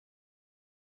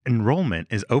Enrollment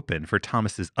is open for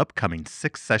Thomas's upcoming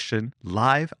 6-session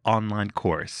live online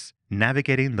course,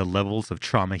 Navigating the Levels of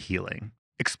Trauma Healing.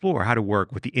 Explore how to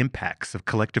work with the impacts of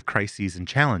collective crises and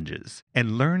challenges,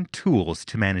 and learn tools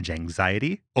to manage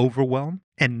anxiety, overwhelm,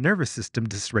 and nervous system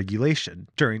dysregulation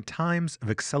during times of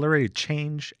accelerated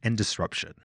change and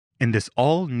disruption. In this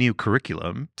all-new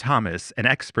curriculum, Thomas and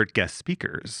expert guest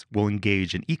speakers will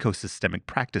engage in ecosystemic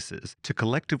practices to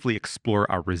collectively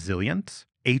explore our resilience,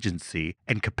 agency,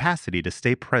 and capacity to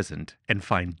stay present and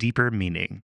find deeper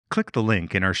meaning. Click the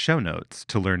link in our show notes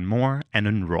to learn more and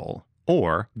enroll,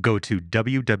 or go to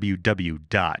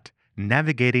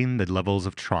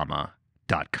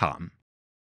www.navigatingthelevelsoftrauma.com.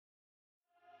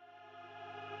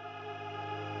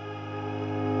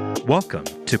 Welcome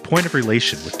to Point of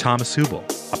Relation with Thomas Hubel,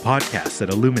 a podcast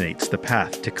that illuminates the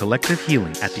path to collective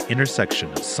healing at the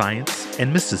intersection of science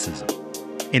and mysticism.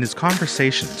 In his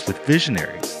conversations with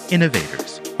visionaries,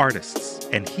 innovators, artists,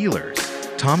 and healers,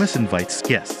 Thomas invites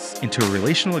guests into a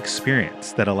relational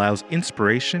experience that allows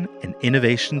inspiration and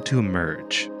innovation to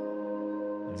emerge.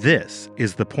 This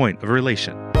is the Point of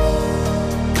Relation.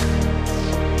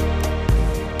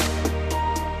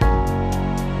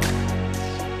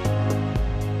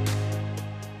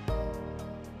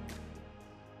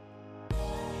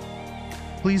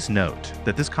 Please note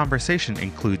that this conversation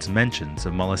includes mentions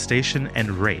of molestation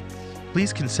and rape.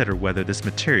 Please consider whether this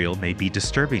material may be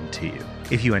disturbing to you.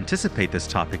 If you anticipate this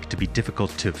topic to be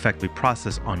difficult to effectively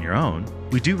process on your own,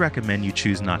 we do recommend you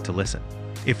choose not to listen.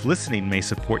 If listening may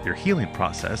support your healing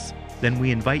process, then we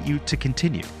invite you to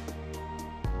continue.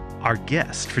 Our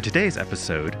guest for today's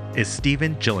episode is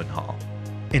Stephen Gyllenhaal.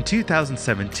 In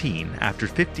 2017, after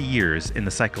 50 years in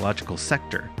the psychological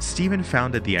sector, Stephen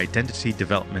founded the Identity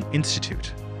Development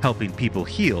Institute, helping people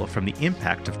heal from the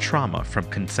impact of trauma from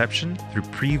conception through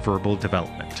pre-verbal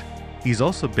development. He's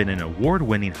also been an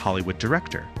award-winning Hollywood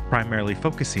director, primarily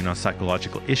focusing on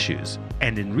psychological issues,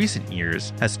 and in recent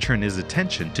years has turned his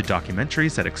attention to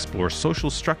documentaries that explore social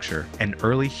structure and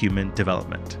early human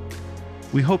development.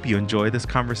 We hope you enjoy this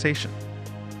conversation.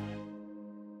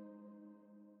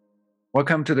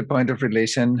 Welcome to the Point of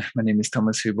Relation. My name is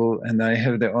Thomas Hubel, and I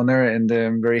have the honor and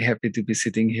I'm very happy to be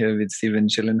sitting here with Stephen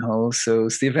Gyllenhaal. So,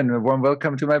 Stephen, a warm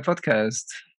welcome to my podcast.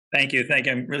 Thank you.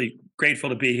 I'm really grateful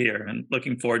to be here and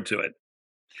looking forward to it.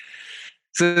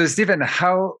 So, Stephen,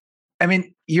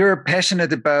 you're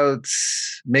passionate about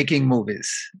making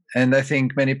movies, and I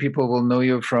think many people will know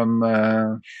you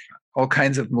from all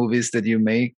kinds of movies that you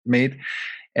made,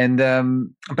 and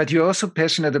but you're also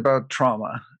passionate about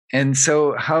trauma. And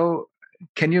so, how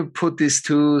can you put these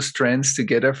two strands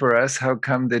together for us? How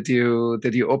come that you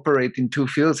operate in two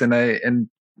fields? And I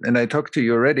talked to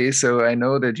you already, so I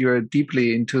know that you're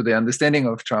deeply into the understanding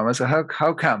of trauma. So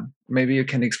how come? Maybe you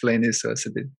can explain this to us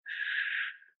a bit.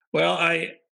 Well,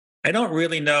 I don't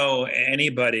really know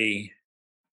anybody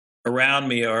around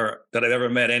me or that I've ever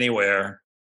met anywhere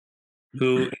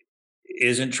who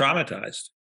isn't traumatized,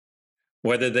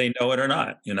 whether they know it or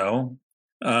not.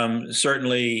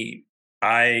 Certainly,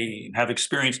 I have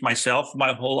experienced myself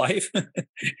my whole life,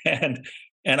 and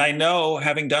I know,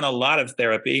 having done a lot of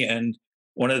therapy, and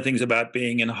one of the things about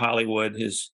being in Hollywood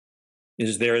is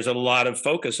there is a lot of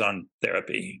focus on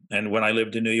therapy. And when I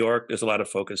lived in New York, there's a lot of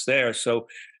focus there. So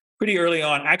pretty early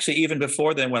on, actually even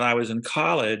before then, when I was in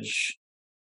college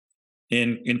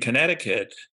in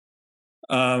Connecticut,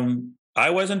 I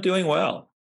wasn't doing well,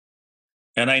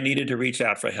 and I needed to reach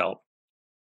out for help.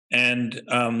 And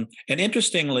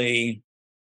interestingly,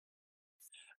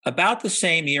 about the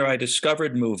same year, I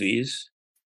discovered movies,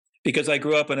 because I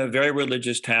grew up in a very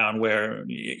religious town where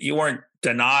you weren't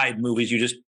denied movies, you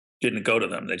just didn't go to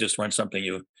them. They just weren't something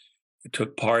you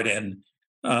took part in.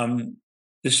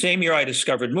 The same year I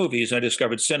discovered movies, I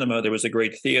discovered cinema. There was a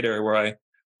great theater where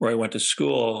I went to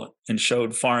school and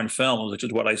showed foreign films, which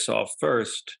is what I saw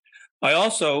first. I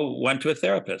also went to a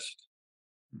therapist.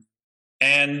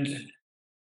 And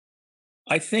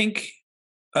I think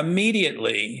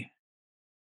immediately,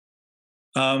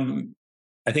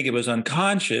 I think it was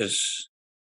unconscious,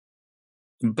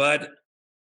 but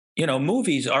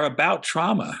movies are about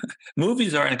trauma.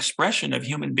 Movies are an expression of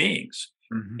human beings.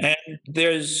 Mm-hmm.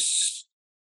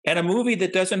 And a movie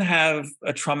that doesn't have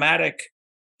a traumatic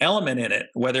element in it,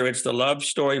 whether it's the love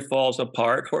story falls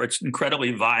apart, or it's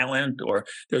incredibly violent, or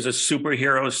there's a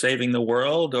superhero saving the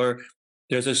world, or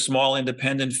there's a small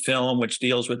independent film which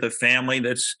deals with a family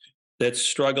that's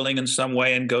struggling in some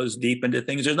way and goes deep into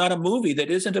things. There's not a movie that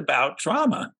isn't about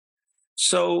trauma.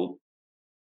 So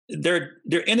they're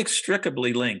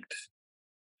inextricably linked.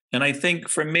 And I think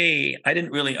for me, I didn't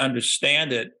really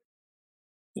understand it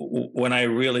when I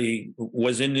really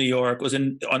was in New York,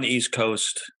 on the East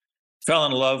Coast, fell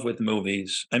in love with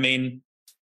movies. I mean,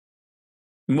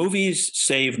 movies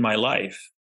saved my life,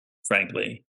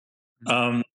 frankly.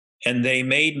 Um, and they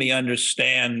made me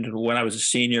understand when I was a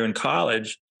senior in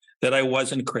college that I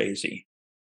wasn't crazy,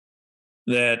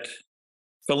 that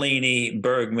Fellini,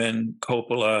 Bergman,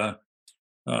 Coppola,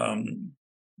 um,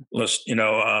 I was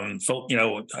going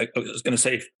to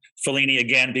say Fellini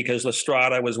again because La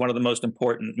Strada was one of the most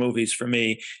important movies for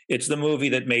me. It's the movie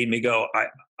that made me go,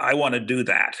 I want to do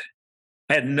that.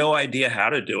 I had no idea how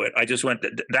to do it. I just went,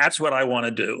 that's what I want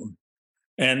to do.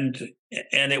 And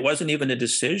it wasn't even a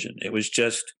decision. It was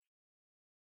just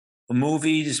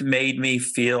movies made me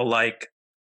feel like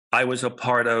I was a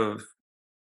part of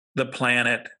the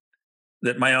planet,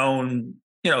 that my own,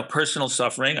 personal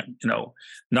suffering,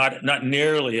 not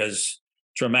nearly as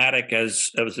dramatic as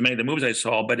many of the movies I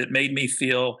saw, but it made me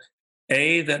feel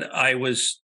that I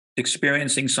was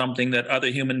experiencing something that other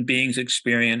human beings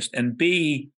experienced, and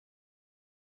B,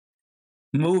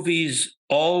 movies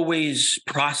always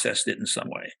processed it in some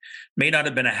way. May not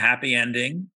have been a happy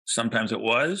ending. Sometimes it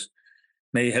was.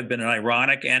 May have been an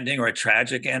ironic ending or a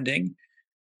tragic ending.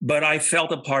 But I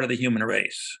felt a part of the human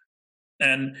race.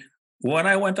 And when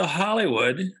I went to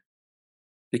Hollywood,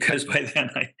 because by then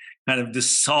I kind of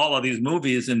just saw all of these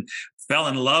movies and fell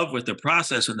in love with the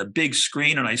process and the big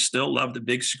screen, and I still love the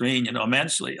big screen,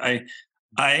 immensely.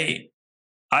 I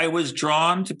was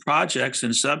drawn to projects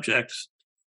and subjects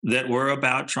that were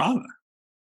about trauma.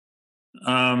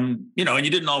 And you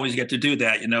didn't always get to do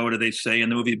that. What do they say in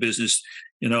the movie business?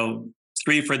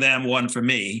 3 for them, 1 for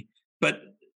me. But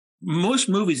most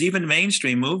movies, even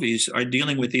mainstream movies, are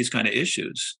dealing with these kind of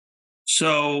issues.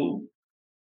 So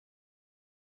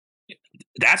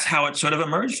that's how it sort of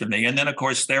emerged for me. And then, of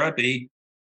course, therapy,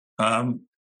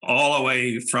 all the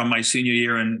way from my senior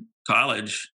year in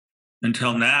college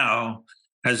until now,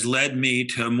 has led me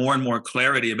to more and more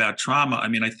clarity about trauma. I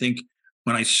mean, I think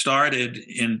when I started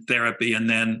in therapy and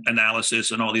then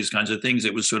analysis and all these kinds of things,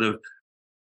 it was sort of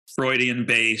Freudian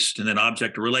based, and then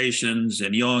object relations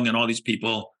and Jung and all these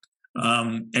people.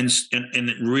 And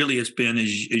it really has been,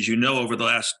 as you know, over the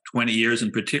last 20 years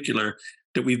in particular,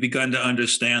 that we've begun to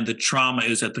understand that trauma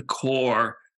is at the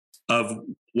core of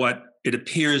what it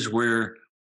appears that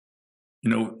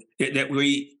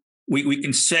we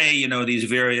can say, these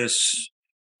various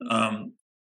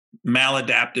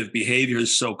maladaptive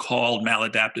behaviors, so-called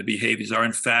maladaptive behaviors, are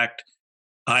in fact,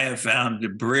 I have found,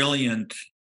 brilliant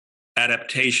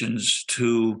adaptations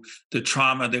to the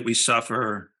trauma that we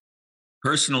suffer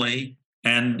personally.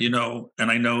 And,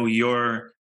 and I know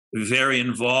you're very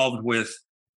involved with,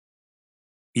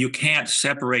 you can't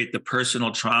separate the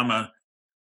personal trauma,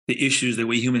 the issues that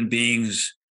we human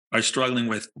beings are struggling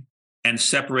with, and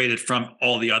separate it from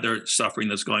all the other suffering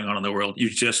that's going on in the world. You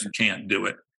just can't do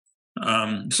it.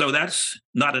 So that's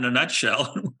not in a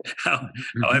nutshell how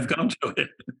I've come to it.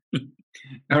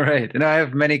 All right. And I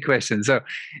have many questions. So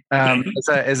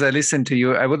as I listen to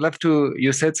you, I would love to,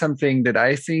 you said something that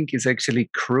I think is actually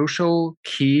crucial,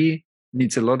 key,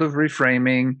 needs a lot of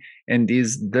reframing. And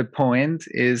the point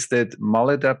is that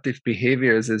maladaptive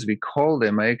behaviors, as we call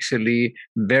them, are actually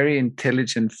very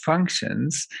intelligent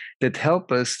functions that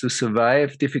help us to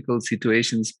survive difficult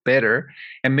situations better.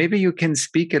 And maybe you can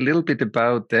speak a little bit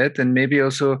about that, and maybe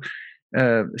also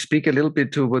speak a little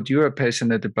bit to what you are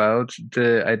passionate about,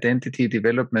 the identity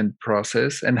development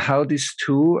process, and how these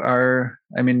two are,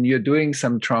 I mean, you're doing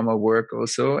some trauma work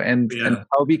also, and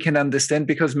how we can understand,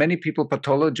 because many people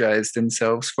pathologize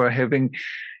themselves for having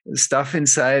stuff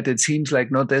inside that seems like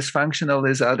not as functional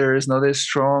as others, not as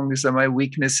strong. These are my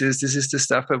weaknesses. This is the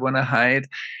stuff I want to hide.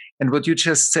 And what you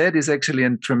just said is actually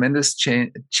a tremendous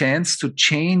chance to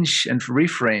change and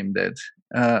reframe that.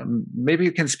 Maybe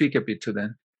you can speak a bit to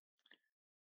that.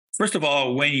 First of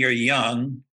all, when you're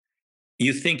young,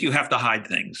 you think you have to hide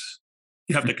things.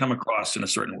 You have to come across in a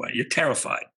certain way. You're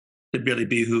terrified to really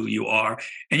be who you are.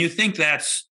 And you think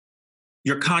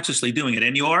you're consciously doing it,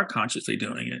 and you are consciously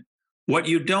doing it. What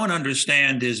you don't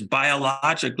understand is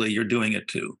biologically you're doing it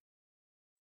too.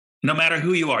 No matter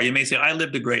who you are, you may say, I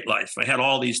lived a great life. I had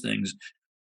all these things.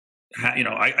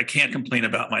 I can't complain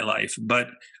about my life. But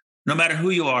no matter who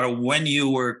you are, when you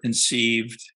were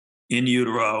conceived in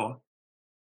utero,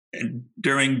 and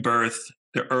during birth,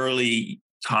 the early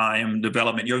time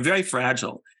development, you're very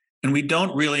fragile. And we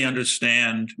don't really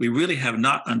understand, we really have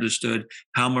not understood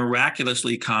how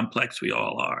miraculously complex we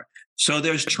all are. So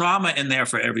there's trauma in there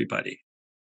for everybody.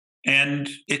 And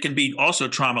it can be also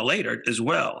trauma later as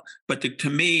well. But to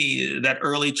me, that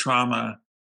early trauma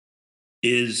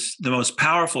is the most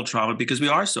powerful trauma because we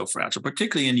are so fragile,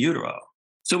 particularly in utero.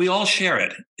 So we all share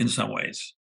it in some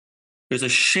ways. There's a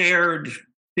shared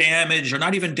damage, or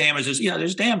not even damage.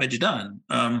 There's damage done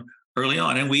early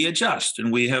on, and we adjust,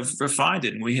 and we have refined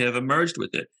it, and we have emerged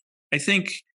with it. I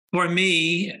think for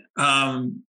me,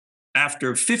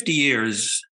 after 50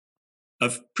 years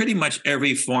of pretty much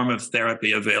every form of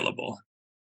therapy available,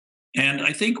 and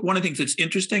I think one of the things that's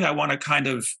interesting, one of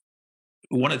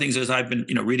the things as I've been,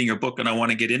 reading your book, and I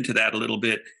want to get into that a little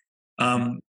bit.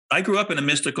 I grew up in a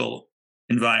mystical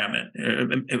environment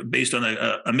based on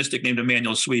a mystic named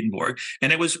Emanuel Swedenborg.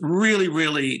 And it was really,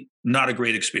 really not a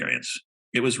great experience.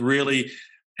 It was really,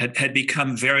 had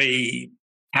become very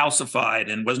calcified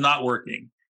and was not working.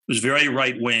 It was very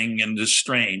right-wing and just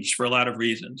strange for a lot of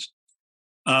reasons.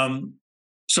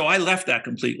 So I left that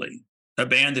completely,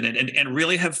 abandoned it, and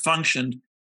really have functioned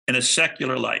in a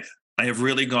secular life. I have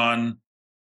really gone,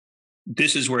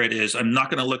 this is where it is. I'm not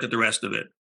going to look at the rest of it.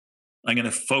 I'm going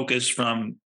to focus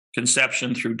from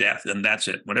conception through death, and that's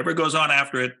it. Whatever goes on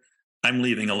after it, I'm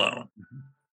leaving alone. Mm-hmm.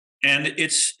 And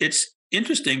it's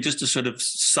interesting, just to sort of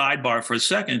sidebar for a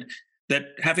second, that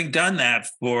having done that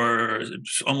for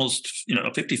almost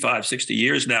 55, 60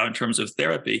 years now in terms of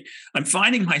therapy, I'm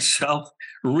finding myself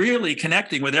really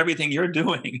connecting with everything you're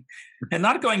doing, and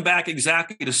not going back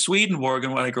exactly to Swedenborg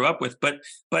and what I grew up with, but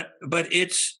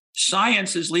it's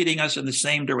science is leading us in the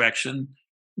same direction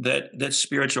that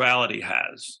spirituality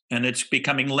has. And it's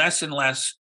becoming less and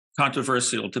less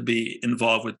controversial to be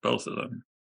involved with both of them.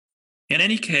 In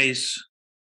any case,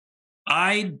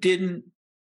 in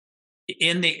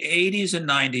the 80s and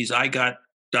 90s, I got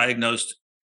diagnosed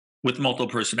with multiple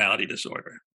personality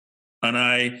disorder. And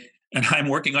I'm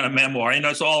working on a memoir.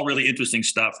 It's all really interesting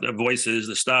stuff, the voices,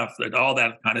 the stuff, all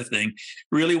that kind of thing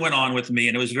really went on with me.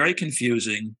 And it was very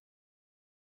confusing.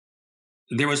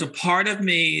 There was a part of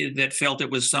me that felt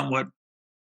it was somewhat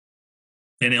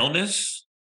an illness,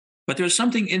 but there was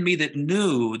something in me that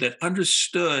knew, that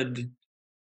understood.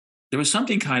 There was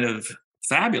something kind of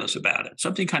fabulous about it,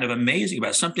 something kind of amazing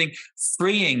about it, something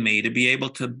freeing me to be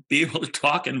able to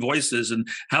talk in voices and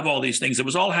have all these things. It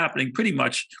was all happening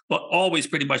always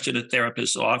pretty much in a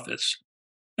therapist's office.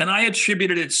 And I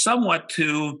attributed it somewhat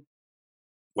to,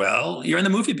 well, you're in the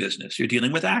movie business, you're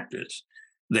dealing with actors.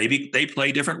 They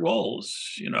play different roles,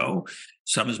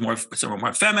 Some are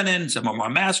more feminine, some are more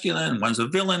masculine. One's a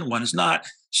villain, one's not.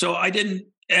 So I didn't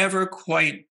ever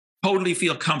quite totally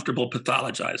feel comfortable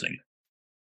pathologizing.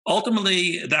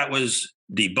 Ultimately, that was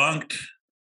debunked.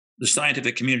 The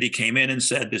scientific community came in and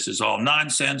said this is all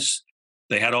nonsense.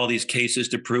 They had all these cases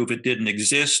to prove it didn't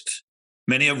exist,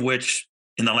 many of which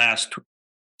in the last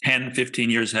 10, 15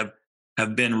 years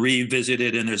have been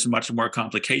revisited, and there's much more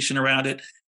complication around it.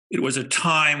 It was a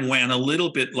time when, a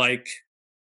little bit like,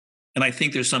 and I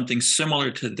think there's something similar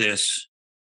to this,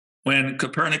 when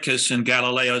Copernicus and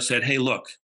Galileo said, hey, look,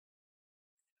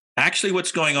 actually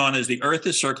what's going on is the Earth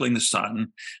is circling the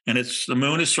sun, and the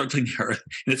moon is circling the Earth,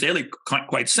 and it's really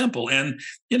quite simple. And,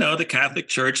 the Catholic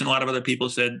Church and a lot of other people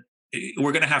said,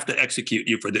 we're going to have to execute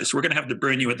you for this. We're going to have to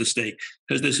burn you at the stake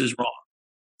because this is wrong.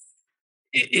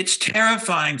 It's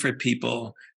terrifying for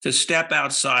people to step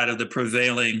outside of the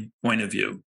prevailing point of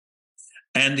view.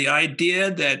 And the idea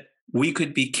that we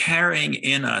could be carrying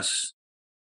in us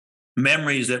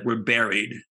memories that were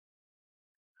buried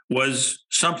was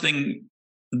something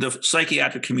the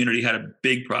psychiatric community had a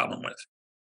big problem with.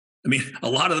 A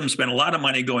lot of them spent a lot of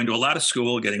money going to a lot of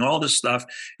school, getting all this stuff.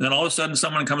 And then all of a sudden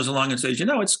someone comes along and says,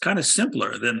 it's kind of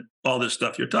simpler than all this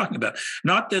stuff you're talking about.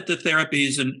 Not that the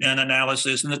therapies and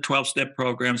analysis and the 12-step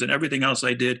programs and everything else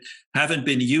I did haven't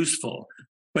been useful,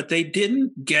 but they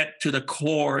didn't get to the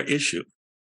core issue,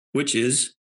 which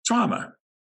is trauma.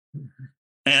 Mm-hmm.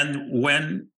 And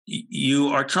when you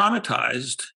are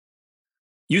traumatized,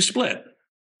 you split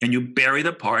and you bury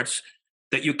the parts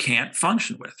that you can't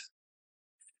function with.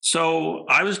 So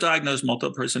I was diagnosed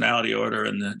multiple personality disorder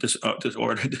in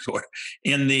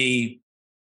the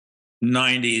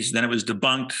 90s. Then it was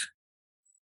debunked,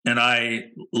 and I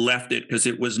left it because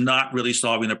it was not really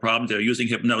solving the problem. They were using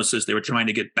hypnosis. They were trying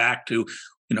to get back to,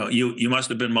 you must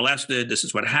have been molested. This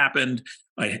is what happened.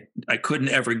 I couldn't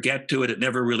ever get to it. It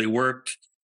never really worked.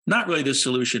 Not really the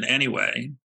solution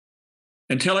anyway,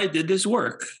 until I did this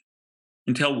work.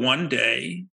 Until one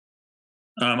day,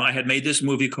 I had made this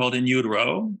movie called In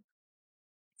Utero.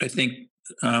 I think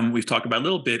we've talked about a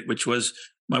little bit, which was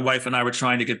my wife and I were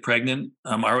trying to get pregnant.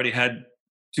 I already had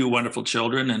 2 wonderful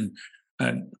children and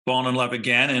had fallen in love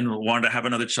again and wanted to have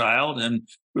another child. And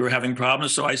we were having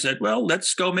problems. So I said, well,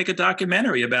 let's go make a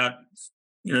documentary about,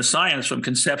 science from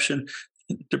conception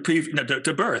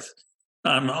to birth.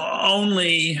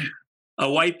 Only a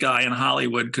white guy in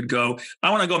Hollywood could go,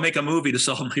 I want to go make a movie to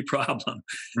solve my problem.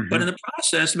 Mm-hmm. But in the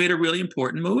process, made a really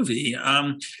important movie,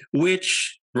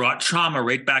 which brought trauma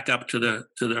right back up to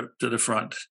the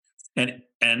front,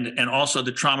 and also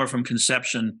the trauma from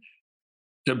conception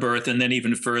to birth, and then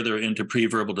even further into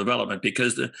preverbal development.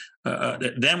 Because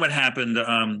then what happened?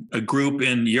 A group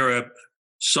in Europe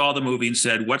saw the movie and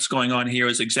said, "What's going on here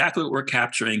is exactly what we're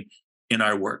capturing in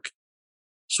our work."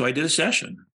 So I did a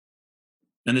session,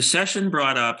 and the session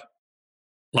brought up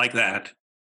like that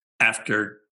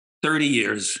after 30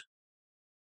 years.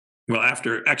 Well,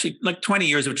 after actually like 20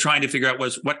 years of trying to figure out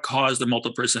what caused the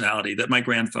multiple personality, that my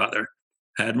grandfather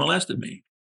had molested me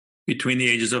between the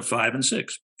ages of 5 and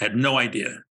 6. Had no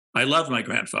idea. I loved my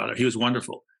grandfather. He was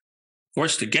wonderful. Of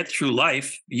course, to get through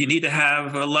life, you need to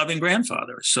have a loving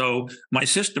grandfather. So my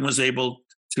system was able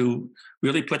to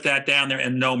really put that down there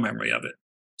and no memory of it.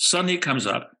 Suddenly it comes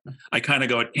up. I kind of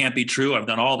go, it can't be true. I've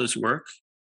done all this work.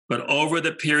 But over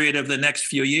the period of the next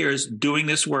few years doing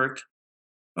this work,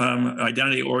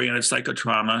 identity-oriented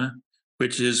psychotrauma,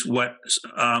 which is what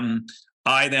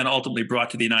I then ultimately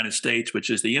brought to the United States, which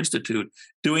is the Institute.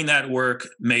 Doing that work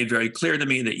made very clear to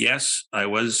me that, yes, I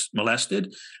was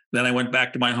molested. Then I went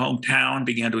back to my hometown,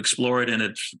 began to explore it, and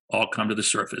it's all come to the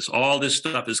surface. All this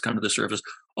stuff has come to the surface.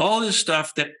 All this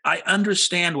stuff that I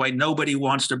understand why nobody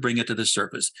wants to bring it to the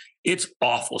surface. It's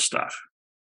awful stuff.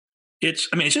 It's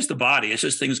just the body. It's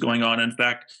just things going on. In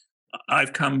fact,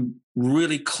 I've come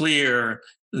really clear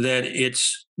that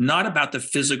it's not about the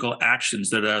physical actions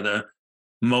that are the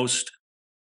most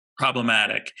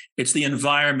problematic. It's the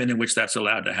environment in which that's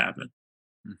allowed to happen.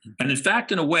 Mm-hmm. And in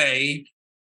fact, in a way,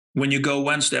 when you go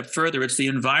one step further, it's the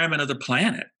environment of the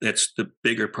planet that's the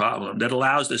bigger problem that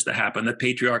allows this to happen, the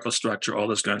patriarchal structure, all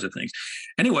those kinds of things.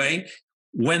 Anyway,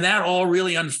 when that all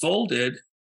really unfolded,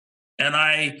 and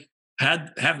I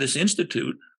have this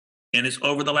institute, and it's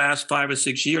over the last 5 or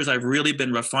 6 years, I've really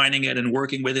been refining it and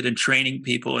working with it and training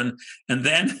people. And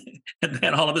then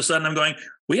all of a sudden I'm going,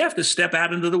 we have to step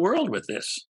out into the world with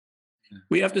this.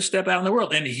 We have to step out in the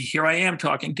world. And here I am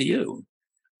talking to you.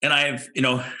 And I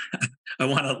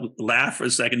want to laugh for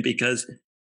a second, because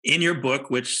in your book,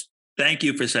 which thank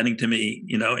you for sending to me,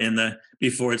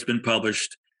 before it's been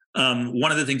published,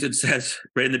 one of the things it says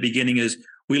right in the beginning is,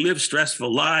 we live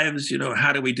stressful lives.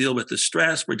 How do we deal with the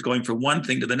stress? We're going from one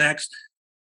thing to the next.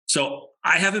 So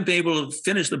I haven't been able to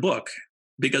finish the book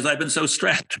because I've been so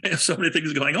stressed. I have so many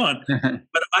things going on.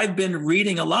 But I've been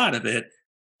reading a lot of it.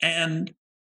 And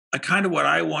kind of what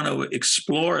I want to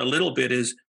explore a little bit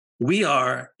is, we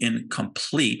are in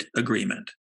complete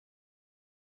agreement.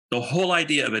 The whole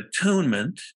idea of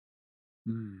attunement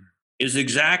is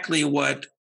exactly what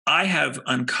I have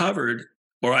uncovered,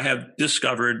 or I have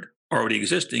discovered already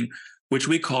existing, which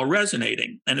we call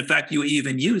resonating. And in fact, you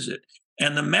even use it.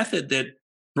 And the method that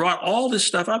brought all this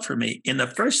stuff up for me in the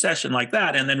first session like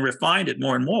that, and then refined it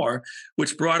more and more,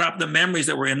 which brought up the memories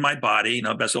that were in my body,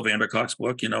 Bessel van der Kolk's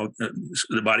book,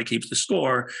 The Body Keeps the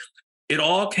Score. It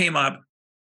all came up.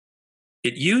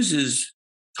 It uses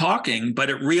talking, but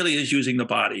it really is using the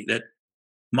body, that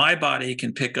my body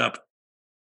can pick up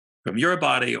from your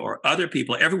body or other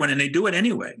people, everyone, and they do it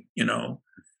anyway,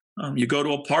 You go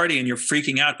to a party and you're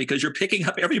freaking out because you're picking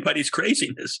up everybody's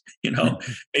craziness.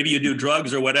 Maybe you do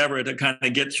drugs or whatever to kind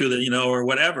of get through or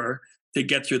whatever to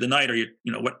get through the night, or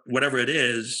whatever it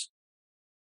is.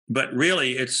 But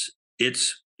really,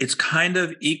 it's kind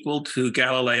of equal to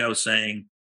Galileo saying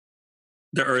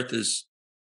the Earth is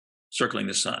circling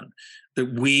the sun.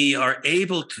 That we are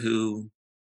able to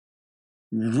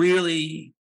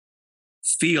really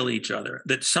feel each other.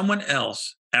 That someone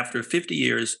else, after 50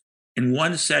 years, in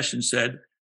one session said,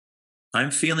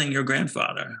 I'm feeling your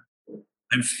grandfather.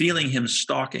 I'm feeling him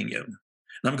stalking you.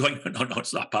 And I'm going, no,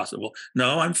 it's not possible.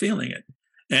 No, I'm feeling it.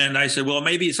 And I said, well,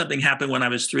 maybe something happened when I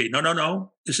was 3.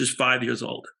 No. This is 5 years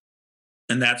old.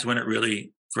 And that's when it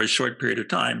really, for a short period of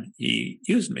time, he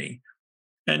used me.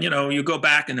 And, you go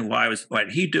back and then why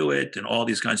did he do it? And all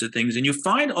these kinds of things. And you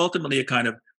find ultimately a kind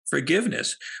of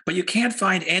forgiveness, but you can't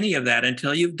find any of that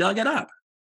until you've dug it up.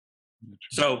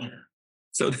 So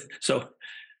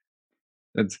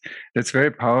that's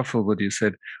very powerful what you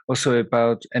said also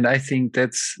about, and I think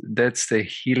that's the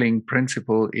healing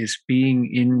principle, is being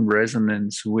in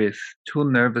resonance with two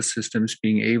nervous systems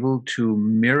being able to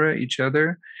mirror each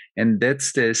other. And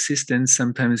that's the assistance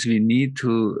sometimes we need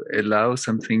to allow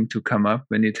something to come up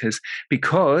when it has,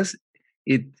 because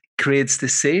it creates the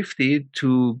safety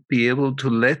to be able to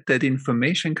let that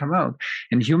information come out.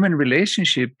 And human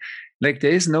relationship, Like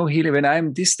there is no healing. When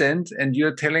I'm distant and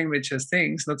you're telling me just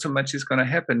things, not so much is going to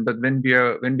happen. But when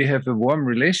we have a warm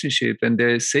relationship and there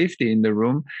is safety in the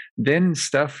room, then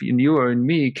stuff in you or in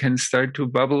me can start to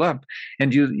bubble up.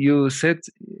 And you said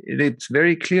it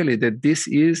very clearly that this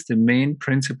is the main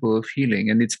principle of healing,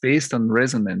 and it's based on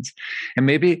resonance. And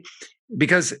maybe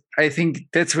because I think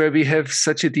that's where we have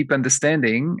such a deep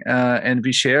understanding, and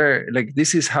we share, like,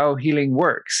 this is how healing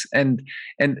works. And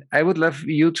I would love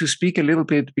you to speak a little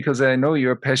bit, because I know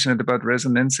you're passionate about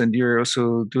resonance and you're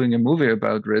also doing a movie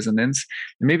about resonance.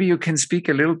 Maybe you can speak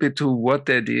a little bit to what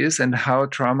that is and how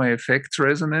trauma affects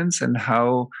resonance, and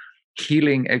how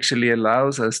healing actually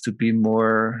allows us to be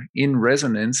more in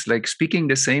resonance, like speaking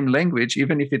the same language.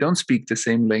 Even if you don't speak the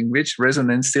same language,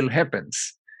 resonance still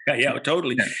happens. Yeah,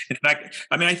 totally. Yeah. In fact,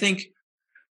 I mean, I think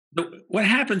what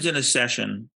happens in a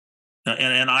session,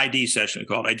 an ID session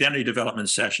called identity development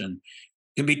session,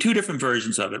 can be two different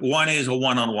versions of it. One is a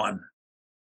one-on-one,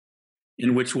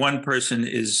 in which one person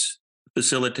is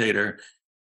facilitator,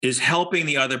 is helping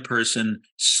the other person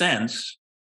sense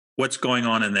what's going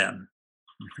on in them.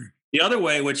 Mm-hmm. The other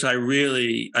way, which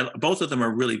both of them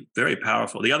are really very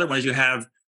powerful. The other one is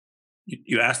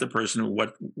you ask the person,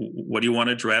 what do you want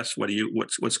to address?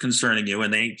 What's concerning you?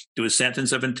 And they do a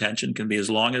sentence of intention, can be as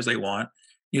long as they want.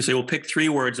 You say, well, pick 3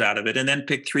 words out of it, and then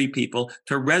pick 3 people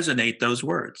to resonate those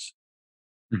words.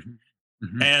 Mm-hmm.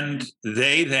 Mm-hmm. And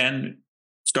they then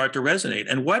start to resonate.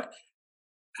 And what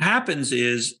happens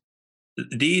is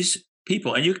these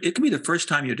people, and it can be the first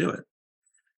time you do it,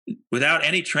 without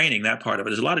any training, that part of it.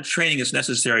 There's a lot of training that's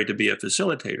necessary to be a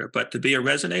facilitator, but to be a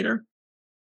resonator,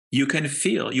 you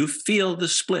feel the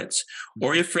splits.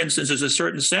 Or if, for instance, there's a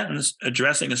certain sentence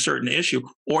addressing a certain issue,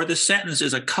 or the sentence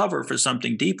is a cover for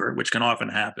something deeper, which can often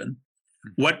happen,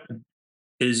 what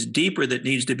is deeper that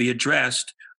needs to be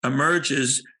addressed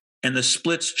emerges, and the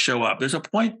splits show up. There's a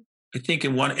point, I think,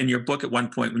 in your book at one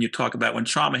point, when you talk about when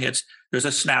trauma hits, there's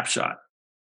a snapshot,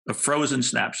 a frozen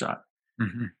snapshot.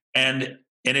 Mm-hmm. And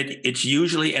it's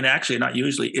usually, and actually not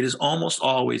usually, it is almost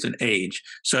always an age.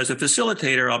 So as a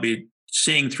facilitator, I'll be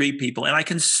seeing 3 people, and I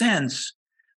can sense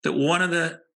that one of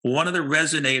the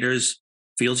resonators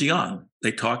feels young.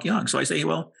 They talk young. So I say,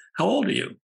 well, how old are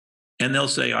you? And they'll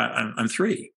say, I'm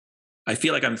 3. I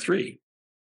feel like I'm 3.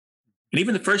 And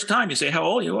even the first time you say, how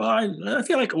old are you? Well, I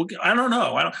feel like, I don't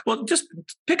know. Well, just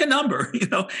pick a number,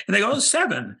 And they go,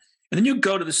 7. And then you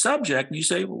go to the subject and you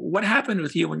say, what happened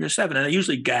with you when you're 7? And I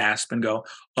usually gasp and go,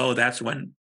 oh, that's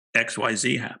when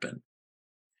XYZ happened.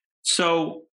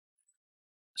 So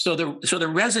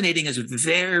the resonating is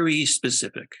very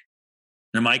specific.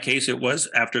 In my case, it was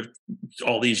after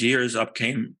all these years, up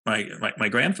came my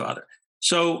grandfather.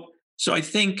 So I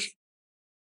think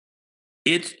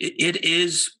it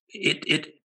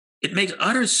makes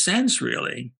utter sense,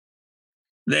 really,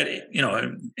 that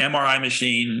an MRI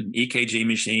machine, EKG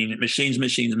machine,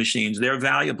 machines, they're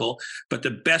valuable, but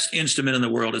the best instrument in the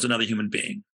world is another human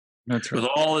being. That's right. With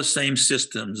all the same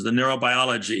systems, the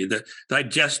neurobiology, the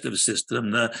digestive system,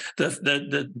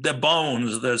 the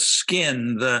bones, the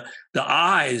skin, the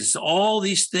eyes, all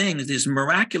these things, these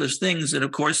miraculous things that,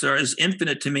 of course, are as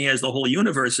infinite to me as the whole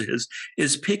universe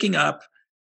is picking up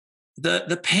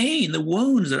the pain, the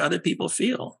wounds that other people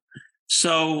feel.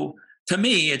 So to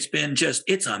me,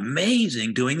 it's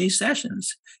amazing doing these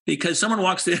sessions, because someone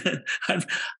walks in.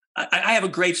 I have a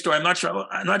great story. I'm not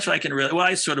sure I can really. Well,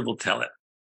 I sort of will tell it.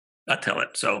 I'll tell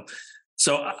it. So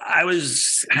I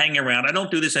was hanging around. I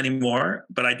don't do this anymore,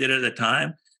 but I did it at the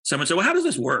time. Someone said, well, how does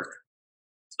this work?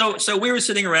 So we were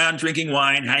sitting around drinking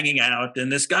wine, hanging out,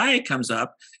 and this guy comes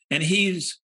up, and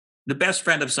he's the best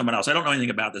friend of someone else. I don't know anything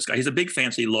about this guy. He's a big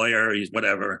fancy lawyer. He's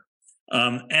whatever.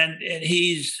 And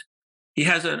he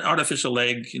has an artificial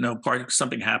leg,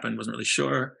 something happened, wasn't really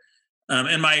sure.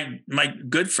 And my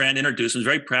good friend introduced him, was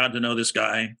very proud to know this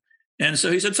guy. And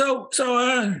so he said, so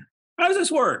how does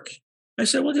this work? I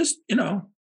said, well, just,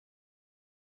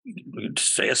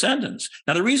 say a sentence.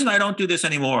 Now, the reason I don't do this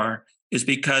anymore is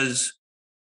because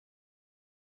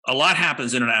a lot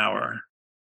happens in an hour.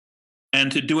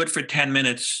 And to do it for 10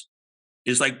 minutes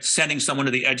is like sending someone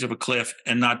to the edge of a cliff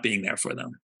and not being there for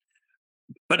them.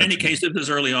 But in any case, it was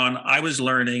early on. I was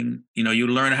learning, you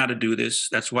learn how to do this.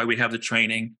 That's why we have the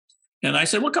training. And I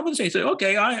said, well, come and say, he said,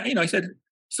 okay, I said,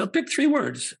 so pick 3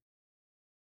 words.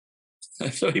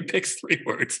 So he picks 3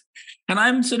 words, and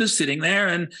I'm sort of sitting there,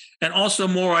 and also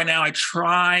more I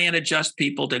try and adjust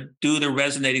people to do the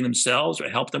resonating themselves or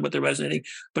help them with the resonating.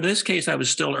 But in this case, I was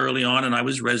still early on, and I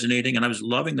was resonating, and I was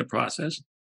loving the process.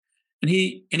 And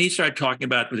he started talking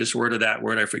about this word or that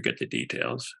word. I forget the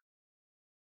details.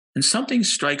 And something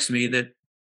strikes me that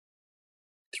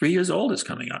 3 years old is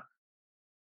coming up.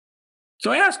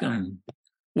 So I asked him,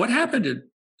 what happened at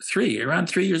around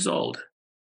 3 years old?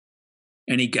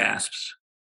 And he gasps.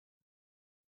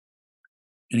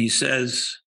 And he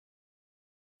says,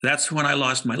 that's when I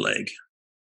lost my leg.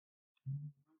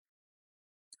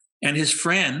 And his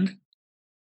friend,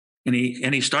 and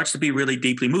he starts to be really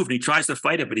deeply moved. And he tries to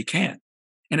fight it, but he can't.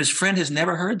 And his friend has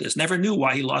never heard this, never knew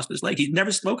why he lost his leg. He's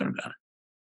never spoken about it.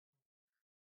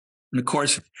 And of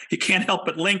course, you can't help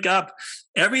but link up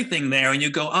everything there. And you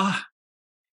go,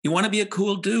 you want to be a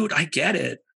cool dude. I get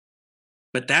it.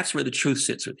 But that's where the truth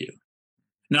sits with you.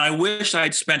 Now, I wish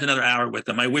I'd spent another hour with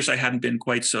him. I wish I hadn't been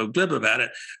quite so glib about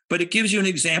it. But it gives you an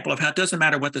example of how it doesn't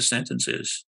matter what the sentence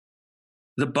is.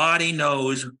 The body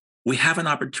knows we have an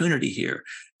opportunity here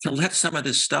to let some of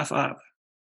this stuff up.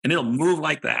 And it'll move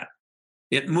like that.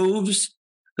 It moves.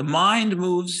 The mind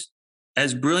moves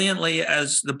as brilliantly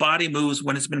as the body moves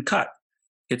when it's been cut.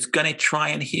 It's going to try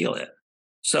and heal it.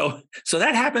 So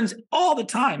that happens all the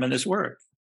time in this work.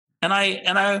 And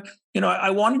I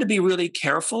wanted to be really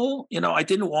careful. I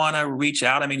didn't want to reach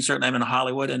out. I mean, certainly I'm in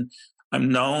Hollywood and I'm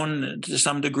known to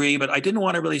some degree, but I didn't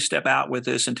want to really step out with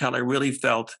this until I really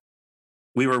felt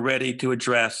we were ready to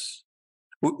address.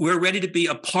 We're ready to be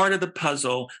a part of the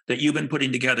puzzle that you've been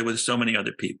putting together with so many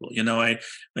other people. I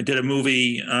did a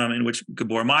movie in which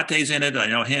Gabor Mate's in it. I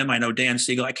know him. I know Dan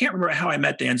Siegel. I can't remember how I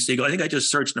met Dan Siegel. I think I just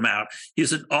searched him out.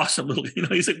 He's an awesome little,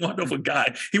 he's a wonderful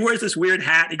guy. He wears this weird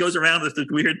hat. He goes around with this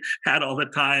weird hat all the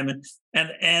time.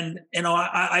 And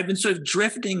I've been sort of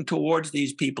drifting towards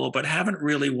these people, but haven't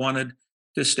really wanted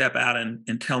to step out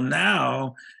until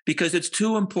now, because it's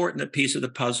too important a piece of the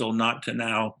puzzle not to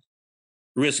now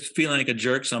risk feeling like a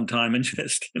jerk sometime and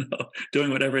just,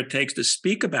 doing whatever it takes to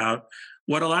speak about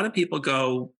what a lot of people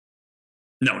go,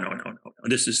 no,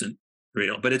 this isn't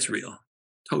real, but it's real,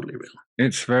 totally real.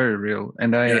 It's very real.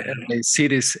 And I see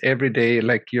this every day,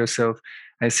 like yourself.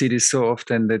 I see this so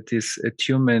often, that this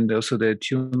attunement, also the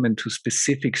attunement to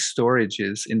specific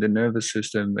storages in the nervous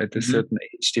system at a certain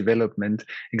age development,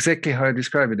 exactly how I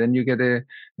describe it. And you get a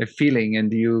feeling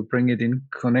and you bring it in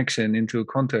connection, into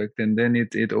contact, and then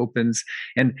it opens.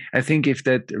 And I think if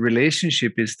that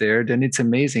relationship is there, then it's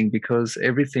amazing, because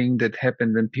everything that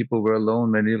happened when people were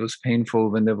alone, when it was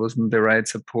painful, when there wasn't the right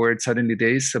support, suddenly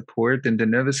there is support, and the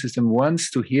nervous system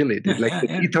wants to heal it.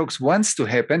 Detox wants to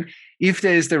happen if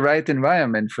there is the right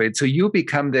environment for it. So you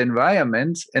become the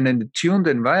environment, and an attuned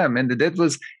environment. And that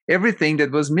was everything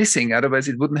that was missing. Otherwise,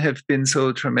 it wouldn't have been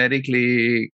so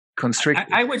dramatically constricted.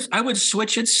 I would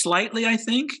switch it slightly, I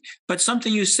think. But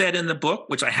something you said in the book,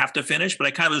 which I have to finish, but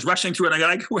I kind of was rushing through it. I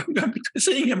got, I'm going to be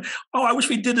seeing him. Oh, I wish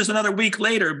we did this another week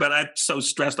later, but I'm so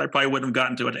stressed I probably wouldn't have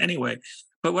gotten to it anyway.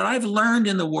 But what I've learned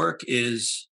in the work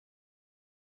is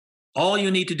all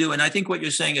you need to do, and I think what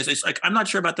you're saying is, it's like, I'm not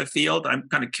sure about the field. I'm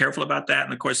kind of careful about that.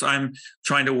 And of course, I'm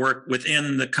trying to work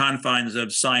within the confines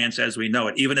of science as we know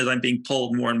it, even as I'm being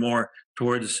pulled more and more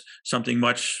towards something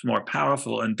much more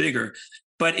powerful and bigger.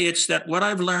 But it's that what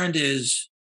I've learned is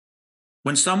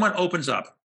when someone opens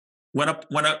up, when a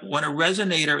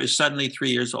resonator is suddenly 3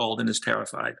 years old and is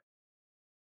terrified,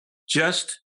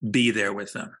 just be there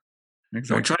with them.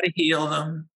 Exactly. Don't try to heal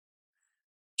them.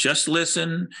 Just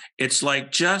listen. It's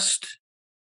like, just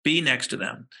be next to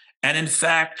them. And in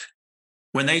fact,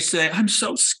 when they say, I'm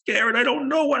so scared, I don't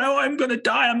know I'm going to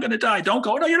die. Don't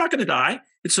go, no, you're not going to die.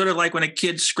 It's sort of like when a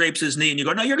kid scrapes his knee and you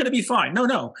go, no, you're going to be fine.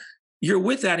 No, you're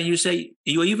with that. And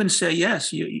you even say,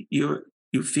 yes, you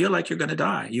feel like you're going to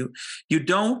die. You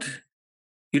don't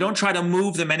try to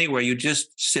move them anywhere. You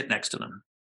just sit next to them.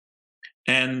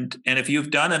 And if you've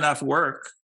done enough work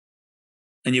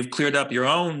and you've cleared up your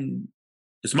own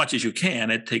as much as you can,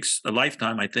 it takes a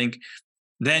lifetime, I think,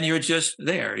 then you're just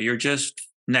there. You're just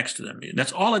next to them.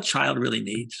 That's all a child really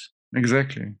needs.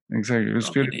 Exactly. It's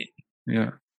beautiful.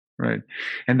 Yeah, right.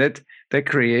 And that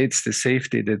creates the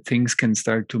safety that things can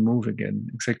start to move again.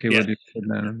 Exactly what you said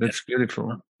now. That's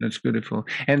beautiful. That's beautiful.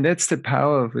 And that's the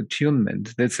power of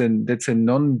attunement. That's a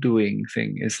non-doing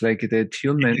thing. It's like the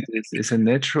attunement is a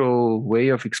natural way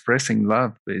of expressing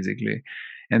love, basically.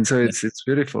 And so it's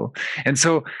beautiful. And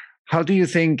so, how do you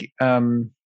think?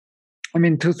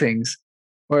 Two things.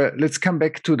 Well, let's come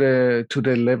back to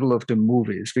the level of the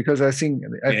movies, because I think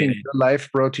your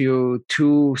life brought you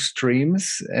two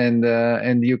streams,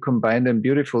 and you combine them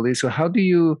beautifully. So how do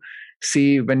you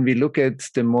see, when we look at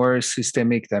the more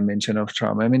systemic dimension of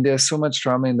trauma? I mean, there's so much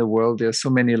trauma in the world. There's so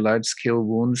many large-scale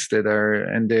wounds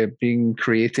and they're being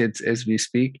created as we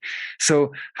speak.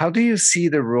 So how do you see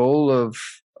the role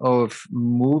of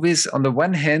movies, on the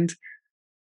one hand,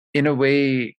 in a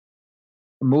way,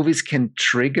 movies can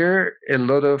trigger a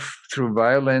lot of, through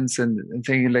violence and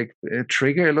things like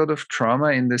trigger a lot of trauma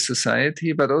in the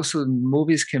society, but also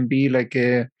movies can be like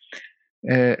a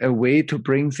way to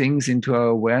bring things into our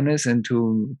awareness and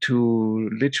to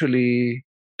literally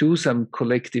do some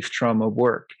collective trauma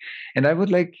work. And I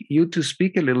would like you to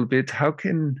speak a little bit. How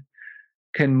can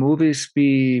movies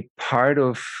be part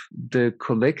of the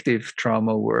collective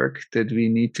trauma work that we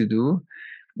need to do?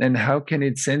 And how can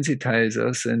it sensitize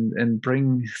us and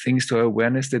bring things to our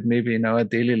awareness that maybe in our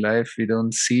daily life we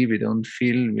don't see, we don't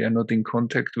feel, we are not in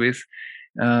contact with?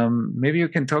 Maybe you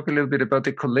can talk a little bit about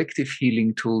the collective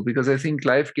healing tool, because I think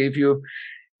life gave you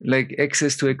like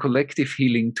access to a collective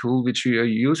healing tool, which you are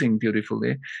using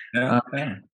beautifully. Yeah,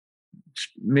 yeah.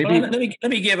 Maybe well,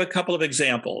 let me give a couple of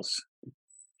examples.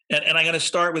 And I'm going to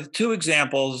start with two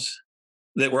examples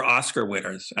that were Oscar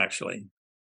winners, actually,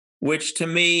 which to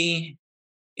me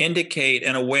indicate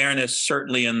an awareness,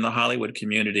 certainly in the Hollywood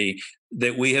community,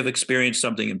 that we have experienced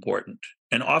something important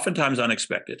and oftentimes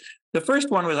unexpected. The first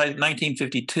one was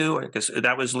 1952, I guess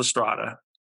that was La Strada.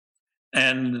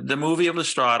 And the movie of La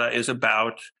Strada is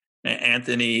about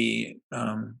Anthony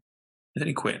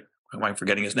Quinn. Why am I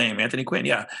forgetting his name? Anthony Quinn,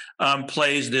 yeah.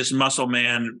 Plays this muscle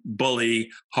man, bully,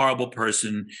 horrible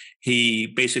person. He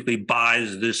basically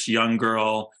buys this young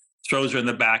girl, throws her in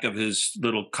the back of his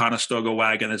little Conestoga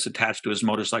wagon that's attached to his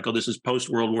motorcycle. This is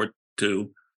post-World War II,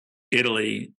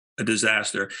 Italy, a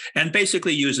disaster, and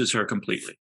basically uses her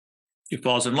completely. He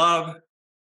falls in love.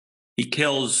 He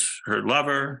kills her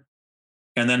lover.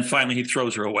 And then finally he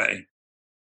throws her away.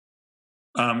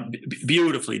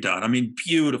 Beautifully done. I mean,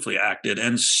 beautifully acted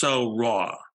and so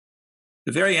raw.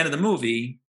 The very end of the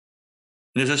movie,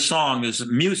 there's a song, there's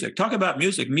music. Talk about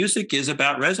music. Music is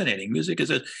about resonating. Music is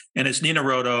and it's Nina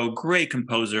Roto, great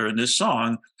composer, in this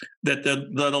song that the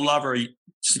lover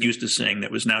used to sing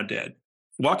that was now dead.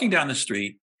 Walking down the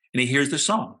street and he hears the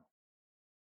song.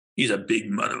 He's a big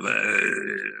mother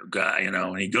guy,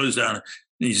 and he goes down,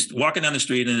 he's walking down the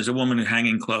street and there's a woman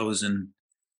hanging clothes and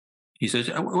he says,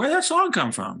 where'd that song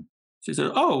come from? She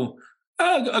said, oh,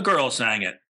 a girl sang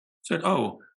it. She said,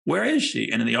 oh, where is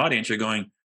she? And in the audience, you're going,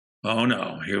 oh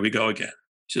no, here we go again.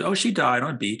 She said, oh, she died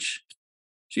on a beach.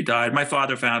 She died. My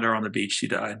father found her on the beach. She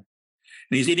died. And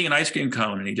he's eating an ice cream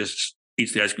cone and he just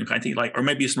eats the ice cream cone. I think or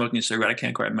maybe he's smoking a cigarette. I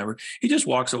can't quite remember. He just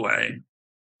walks away.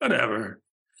 Whatever.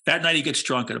 That night he gets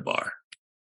drunk at a bar.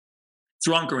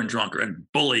 Drunker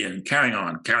and bullying, carrying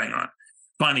on.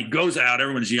 Finally goes out,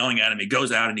 everyone's yelling at him. He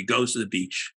goes out and he goes to the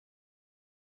beach.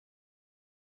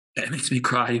 It makes me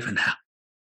cry even now.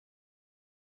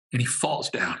 And he falls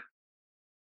down.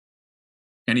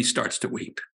 And he starts to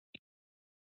weep.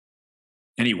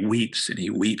 And he weeps and he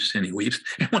weeps and he weeps.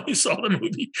 And when I saw the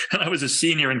movie, and I was a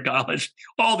senior in college,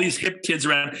 all these hip kids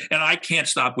around, and I can't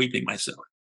stop weeping myself.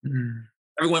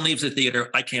 Everyone leaves the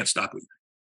theater. I can't stop weeping.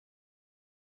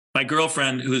 My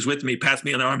girlfriend, who's with me, passed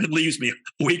me on the arm and leaves me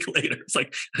a week later. It's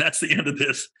like, that's the end of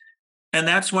this. And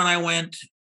that's when I went,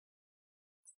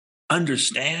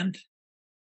 understand.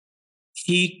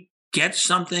 He gets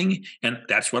something, and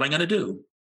that's what I'm going to do.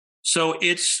 So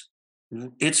it's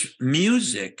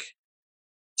music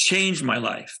changed my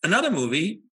life. Another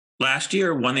movie last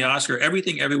year won the Oscar,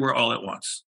 Everything Everywhere All at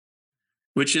Once,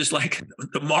 which is like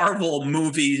the Marvel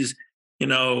movies,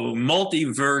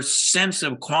 multiverse sense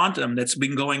of quantum that's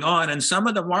been going on. And some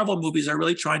of the Marvel movies are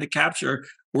really trying to capture,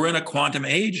 we're in a quantum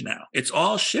age now. It's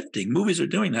all shifting. Movies are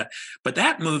doing that. But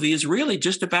that movie is really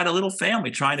just about a little family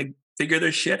trying to figure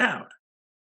their shit out.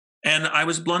 And I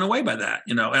was blown away by that,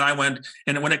 and I went,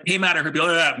 and when it came out, I heard,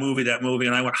 oh, that movie.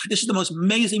 And I went, this is the most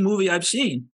amazing movie I've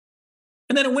seen.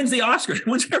 And then it wins the Oscar, it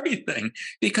wins everything,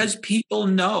 because people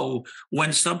know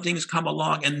when something's come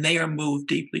along and they are moved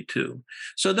deeply too.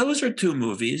 So those are two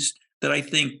movies that I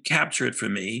think capture it for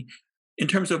me. In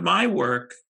terms of my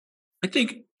work, I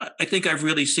think I've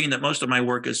really seen that most of my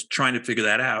work is trying to figure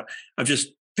that out. I've just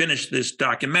finished this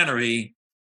documentary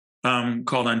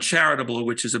called Uncharitable,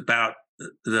 which is about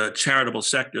the charitable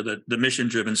sector, the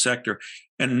mission-driven sector,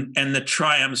 and the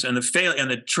triumphs and the fail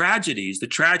and the tragedies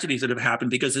that have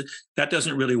happened, because that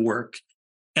doesn't really work.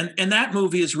 And that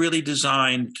movie is really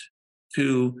designed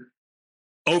to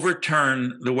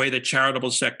overturn the way the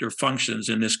charitable sector functions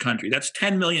in this country. That's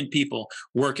 10 million people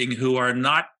working who are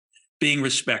not being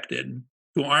respected,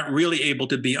 who aren't really able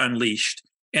to be unleashed.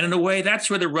 And in a way, that's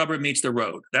where the rubber meets the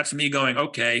road. That's me going,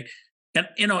 okay. And,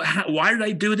 why did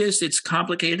I do this? It's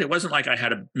complicated. It wasn't like I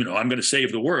had I'm going to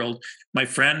save the world. My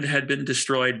friend had been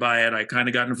destroyed by it. I kind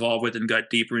of got involved with it and got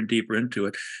deeper and deeper into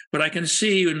it. But I can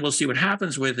see, and we'll see what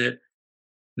happens with it,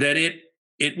 that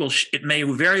it may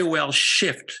very well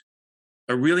shift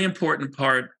a really important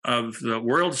part of the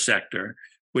world sector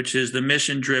which is the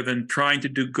mission driven, trying to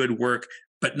do good work,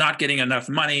 but not getting enough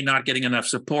money, not getting enough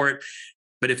support.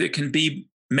 But if it can be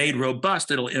made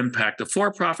robust, it'll impact the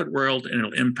for-profit world and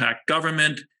it'll impact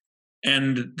government.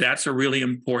 And that's a really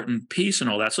important piece and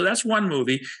all that. So that's one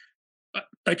movie.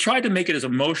 I tried to make it as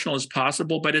emotional as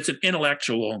possible, but it's an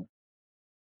intellectual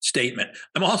statement.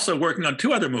 I'm also working on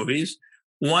two other movies.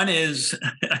 One is,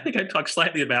 I think I talked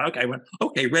slightly about,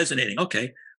 resonating.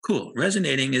 Okay, cool.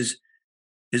 Resonating is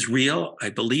real. I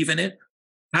believe in it.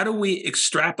 How do we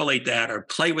extrapolate that or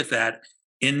play with that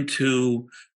into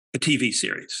a TV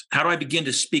series? How do I begin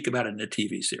to speak about it in a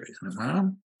TV series? And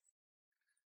well,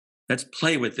 let's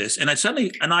play with this. And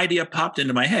suddenly an idea popped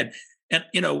into my head. And,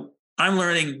 I'm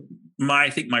learning I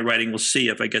think my writing, we'll see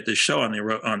if I get this show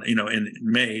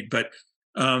made, but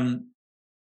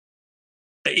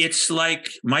it's like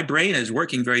my brain is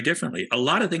working very differently. A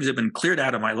lot of things have been cleared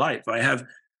out of my life. I have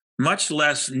much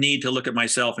less need to look at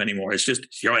myself anymore. It's just,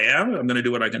 here I am. I'm going to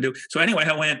do what I can do. So anyway,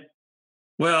 I went,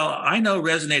 well, I know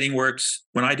resonating works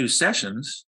when I do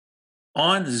sessions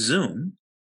on Zoom.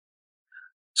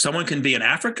 Someone can be in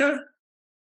Africa.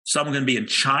 Someone can be in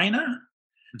China.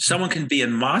 Someone can be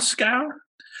in Moscow.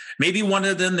 Maybe one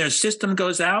of them, their system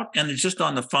goes out and they're just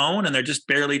on the phone and they're just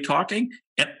barely talking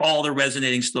and all the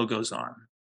resonating still goes on.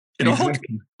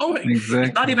 Exactly.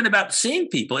 It's not even about seeing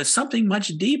people. It's something much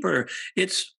deeper.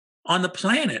 It's on the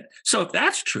planet. So if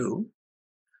that's true,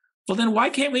 well, then why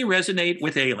can't we resonate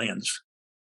with aliens?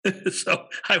 So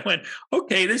I went,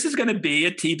 okay, this is going to be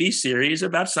a TV series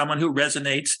about someone who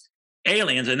resonates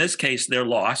aliens. In this case, they're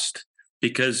lost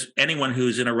because anyone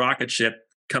who's in a rocket ship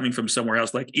coming from somewhere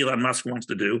else, like Elon Musk wants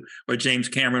to do, or James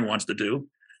Cameron wants to do,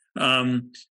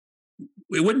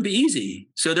 it wouldn't be easy.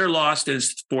 So they're lost in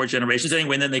 4 generations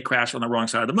anyway, and then they crash on the wrong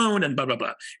side of the moon and blah, blah,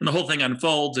 blah. And the whole thing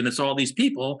unfolds, and it's all these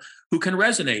people who can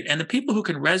resonate. And the people who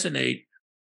can resonate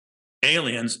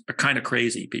aliens are kind of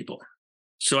crazy people.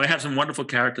 So I have some wonderful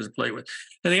characters to play with.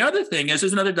 And the other thing is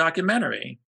there's another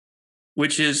documentary,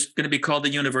 which is going to be called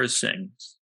The Universe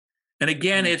Sings. And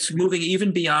again, it's moving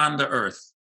even beyond the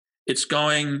Earth. It's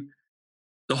going,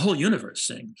 the whole universe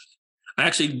sings. I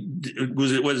actually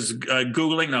was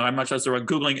Googling, no, I'm much less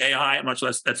Googling AI, much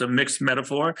less, that's a mixed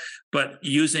metaphor, but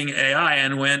using AI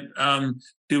and went,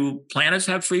 do planets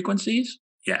have frequencies?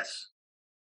 Yes.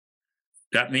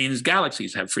 That means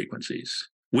galaxies have frequencies.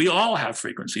 We all have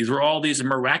frequencies. We're all these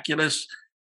miraculous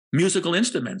musical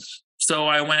instruments. So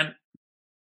I went,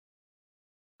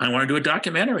 I want to do a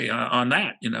documentary on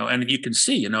that, and you can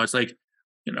see, it's like,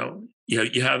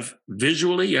 you have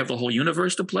visually, you have the whole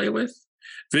universe to play with.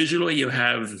 Visually, you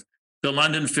have the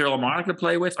London Philharmonic to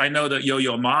play with. I know that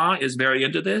Yo-Yo Ma is very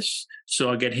into this, so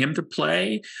I'll get him to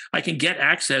play. I can get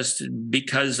access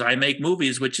because I make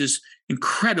movies, which is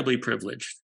incredibly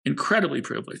privileged,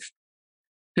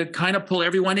 to kind of pull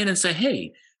everyone in and say,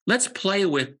 hey, let's play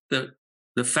with the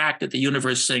fact that the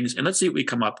universe sings, and let's see what we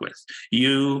come up with.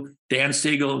 You, Dan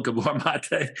Siegel, Gabor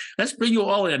Mate, let's bring you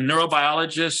all in,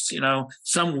 neurobiologists,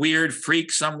 some weird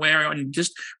freak somewhere, and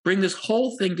just bring this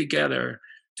whole thing together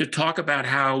to talk about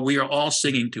how we are all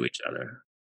singing to each other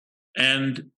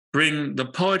and bring the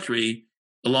poetry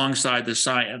alongside the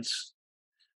science.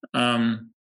 And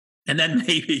then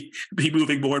maybe be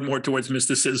moving more and more towards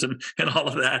mysticism and all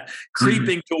of that,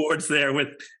 creeping towards there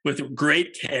with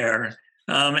great care.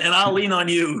 And I'll lean on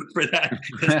you for that.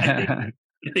 I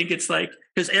think it's like,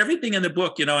 because everything in the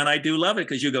book, and I do love it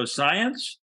because you go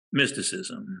science,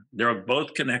 mysticism. They're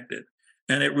both connected.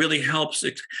 And it really helps.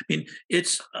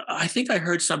 I think I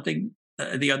heard something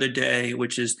the other day,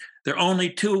 which is there are only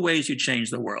 2 ways you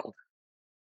change the world: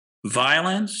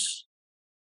 violence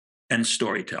and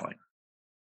storytelling.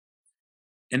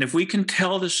 And if we can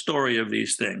tell the story of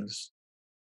these things,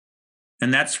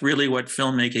 and that's really what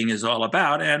filmmaking is all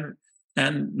about,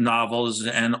 and novels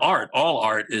and art, all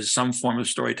art is some form of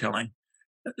storytelling,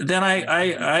 then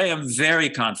I am very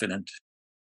confident,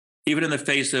 even in the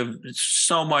face of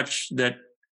so much that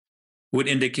would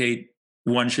indicate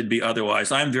one should be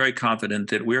otherwise. I'm very confident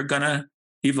that we're going to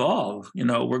evolve.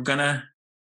 We're going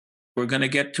to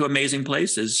get to amazing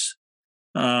places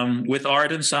with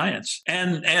art and science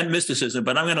and mysticism,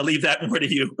 but I'm going to leave that more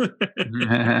to you.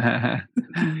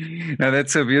 No,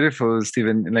 that's so beautiful,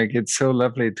 Stephen. Like, it's so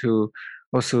lovely to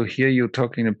also hear you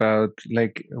talking about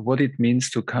like what it means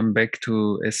to come back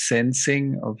to a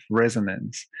sensing of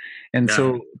resonance. And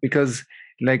so, because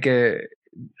like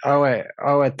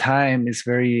our time is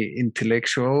very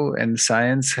intellectual and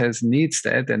science needs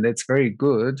that, and that's very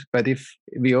good. But if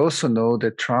we also know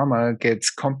that trauma gets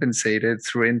compensated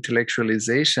through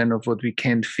intellectualization of what we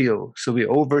can't feel, so we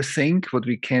overthink what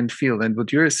we can't feel. And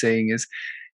what you're saying is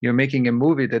you're making a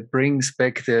movie that brings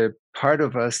back the part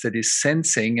of us that is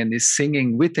sensing and is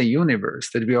singing with the universe,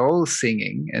 that we are all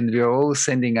singing and we are all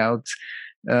sending out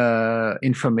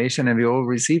information, and we all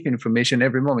receive information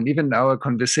every moment. Even our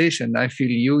conversation, I feel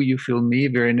you, you feel me,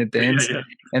 we're in a dance,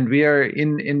 and we are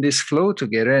in this flow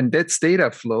together, and that's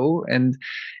data flow. And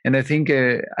I think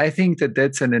that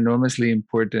that's an enormously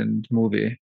important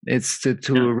movie. It's to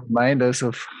remind us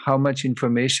of how much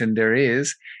information there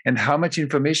is and how much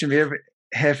information we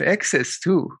have access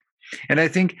to. And I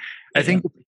think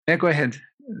go ahead.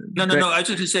 No. I was just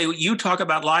going to say, you talk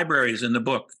about libraries in the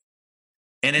book,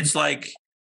 and it's like,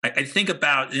 I think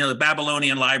about, the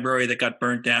Babylonian library that got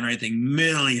burnt down or anything,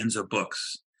 millions of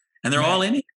books, and they're all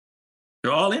in here.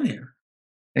 They're all in here.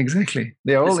 Exactly.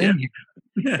 They're all in here.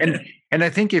 And I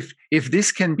think if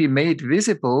this can be made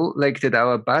visible, like that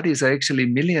our bodies are actually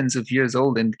millions of years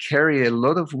old and carry a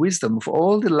lot of wisdom of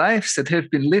all the lives that have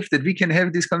been lived, that we can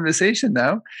have this conversation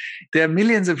now. There are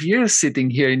millions of years sitting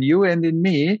here in you and in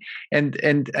me, and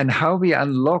how we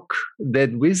unlock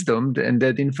that wisdom and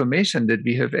that information that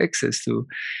we have access to.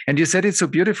 And you said it so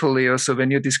beautifully also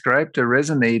when you described the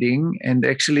resonating, and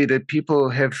actually that people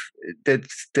have that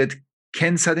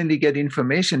can suddenly get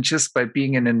information just by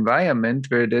being in an environment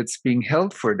where that's being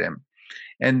held for them.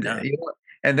 And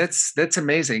and that's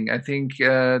amazing. I think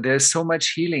there's so much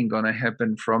healing going to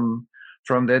happen from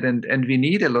that, and we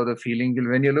need a lot of healing.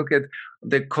 When you look at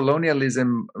the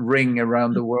colonialism ring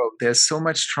around the world, there's so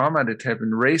much trauma that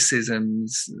happened, racism,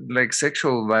 like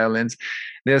sexual violence.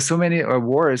 There are so many, or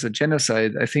wars, or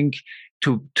genocide. I think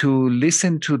to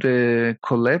listen to the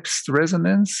collapsed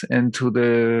resonance and to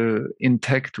the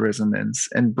intact resonance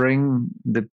and bring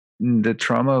the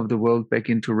trauma of the world back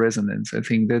into resonance. I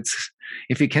think that's,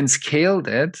 if we can scale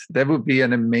that, that would be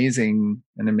an amazing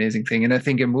thing. And I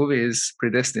think a movie is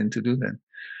predestined to do that.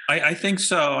 I think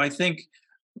so. I think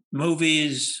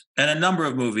movies, and a number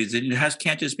of movies,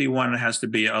 can't just be one, it has to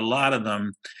be a lot of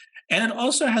them. And it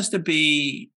also has to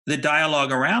be the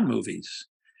dialogue around movies.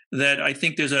 That I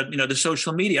think there's the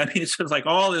social media. I mean, it's sort of like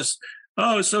all this,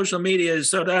 social media is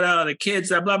so the kids,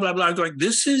 blah, blah, blah. I'm going,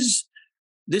 this is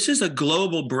a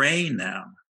global brain now.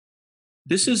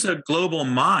 This is a global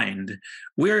mind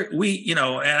where AI,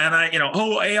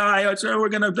 we're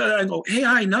going to go,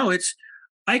 AI, no,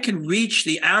 I can reach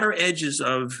the outer edges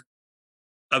of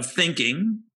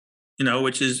thinking,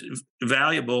 which is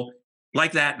valuable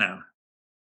like that now.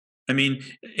 I mean,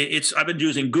 I've been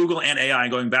using Google and AI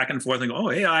going back and forth and go,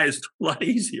 AI is a lot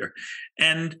easier.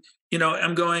 And,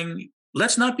 I'm going,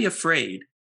 let's not be afraid,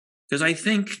 because I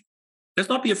think, let's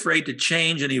not be afraid to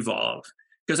change and evolve.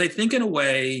 Because I think in a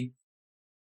way,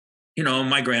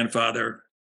 my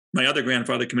other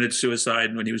grandfather committed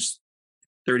suicide when he was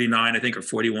 39, I think, or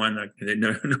 41.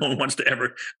 No one wants to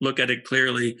ever look at it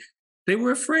clearly. They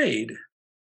were afraid,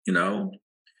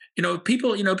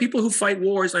 people who fight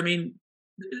wars. I mean,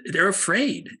 they're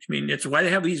afraid. I mean, it's why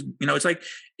they have these, it's like,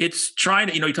 it's trying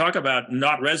to, you talk about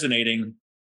not resonating.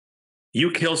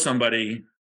 You kill somebody,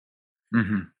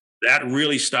 that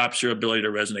really stops your ability to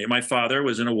resonate. My father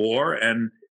was in a war and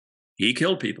he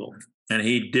killed people, and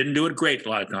he didn't do it great a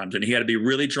lot of times. And he had to be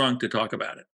really drunk to talk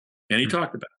about it. And he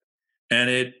talked about it. And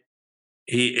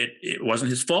it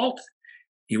wasn't his fault.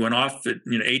 He went off at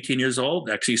 18 years old,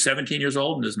 actually 17 years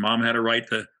old, and his mom had to write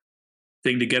the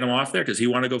thing to get him off there because he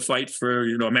wanted to go fight for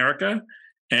America.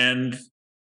 And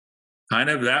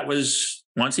kind of that was,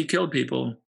 once he killed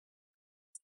people,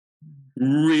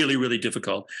 really, really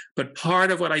difficult. But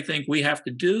part of what I think we have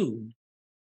to do,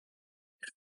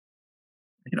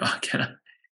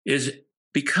 is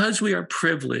because we are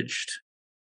privileged,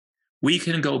 we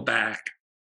can go back.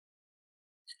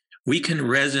 We can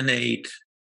resonate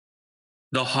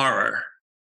the horror.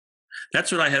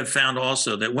 That's what I have found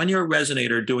also, that when you're a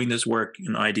resonator doing this work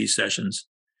in ID sessions,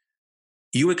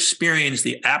 you experience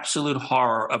the absolute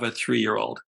horror of a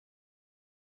 3-year-old.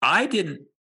 I didn't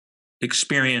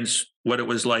experience what it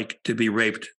was like to be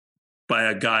raped by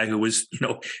a guy who was,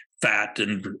 fat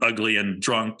and ugly and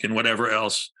drunk and whatever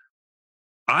else.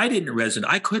 I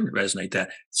couldn't resonate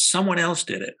that. Someone else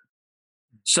did it.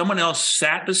 Someone else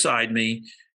sat beside me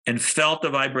and felt the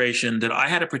vibration that I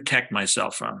had to protect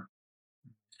myself from.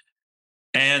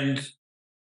 And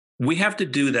we have to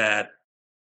do that.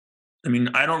 I mean,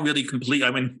 I don't really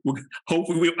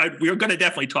we're going to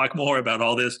definitely talk more about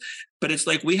all this, but it's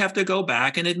like we have to go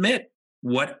back and admit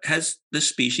what the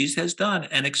species has done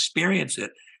and experience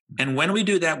it. And when we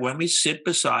do that, when we sit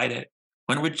beside it,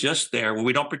 when we're just there, when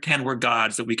we don't pretend we're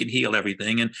gods, that we can heal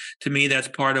everything. And to me, that's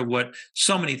part of what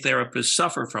so many therapists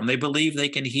suffer from. They believe they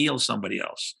can heal somebody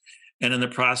else. And in the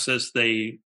process,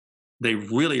 they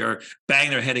really are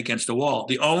banging their head against the wall.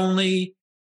 The only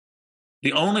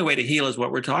the only way to heal is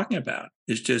what we're talking about.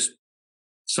 Is just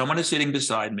someone is sitting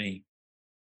beside me.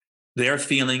 They're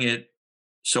feeling it,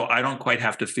 so I don't quite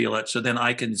have to feel it. So then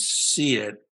I can see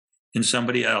it in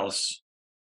somebody else.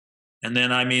 And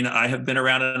then, I mean, I have been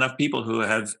around enough people who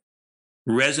have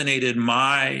resonated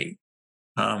my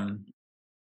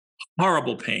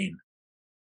horrible pain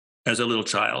as a little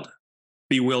child,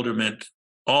 bewilderment,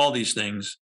 all these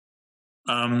things.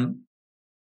 And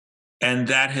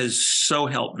that has so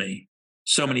helped me,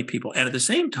 so many people. And at the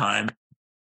same time,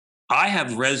 I have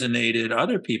resonated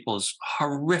other people's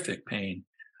horrific pain.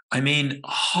 I mean,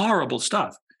 horrible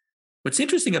stuff. What's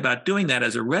interesting about doing that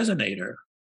as a resonator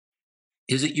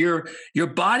is that your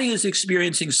body is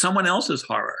experiencing someone else's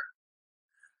horror.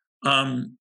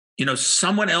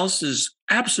 Someone else's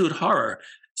absolute horror.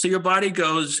 So your body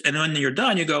goes, and when you're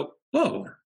done, you go, whoa,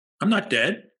 I'm not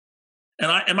dead.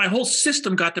 And my whole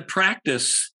system got to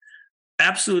practice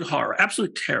absolute horror,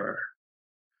 absolute terror,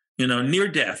 near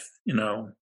death,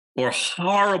 or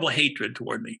horrible hatred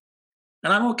toward me.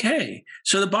 And I'm okay.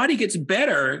 So the body gets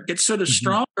better, gets sort of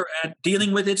stronger at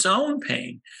dealing with its own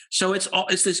pain. So it's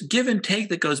this give and take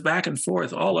that goes back and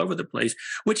forth all over the place,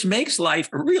 which makes life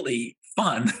really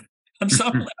fun on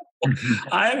some level.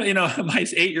 My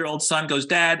 8-year-old son goes,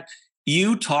 Dad,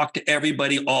 you talk to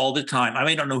everybody all the time.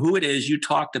 I don't know who it is. You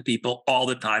talk to people all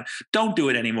the time. Don't do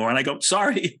it anymore. And I go,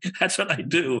 sorry, that's what I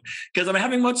do. Because I'm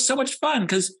having so much fun.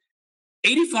 Because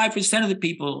 85% of the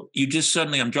people,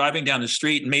 I'm driving down the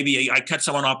street and maybe I cut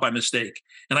someone off by mistake.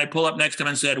 And I pull up next to them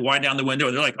and said, wind down the window.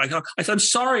 And they're like, I said, I'm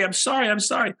sorry.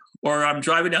 Or I'm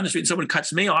driving down the street and someone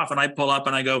cuts me off and I pull up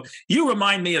and I go, you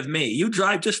remind me of me. You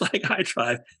drive just like I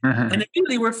drive. And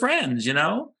immediately we're friends,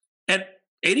 At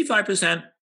 85%,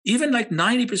 even like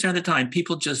 90% of the time,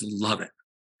 people just love it.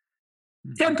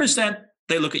 10%,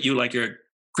 they look at you like you're a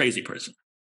crazy person.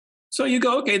 So you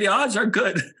go, okay, the odds are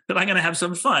good that I'm going to have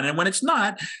some fun. And when it's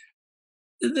not,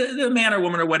 the man or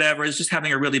woman or whatever is just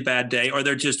having a really bad day, or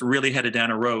they're just really headed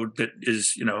down a road that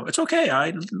is, it's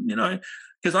okay.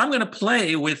 Because I'm going to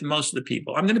play with most of the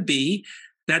people. I'm going to be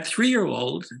that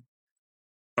 3-year-old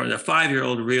or the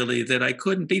 5-year-old really that I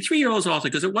couldn't be. 3-year-olds also,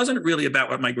 because it wasn't really about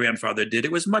what my grandfather did.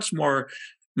 It was much more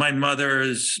my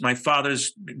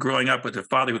father's growing up with a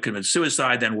father who committed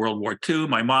suicide, then World War II.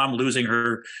 My mom losing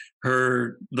the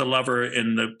lover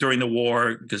during the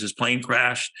war because his plane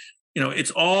crashed.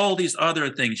 It's all these other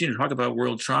things. Talk about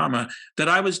world trauma that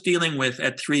I was dealing with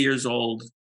at 3 years old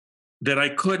that I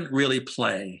couldn't really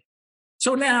play.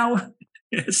 So now,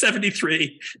 at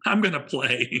 73, I'm going to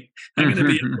play. I'm going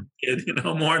to be a kid,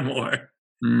 more and more.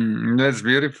 That's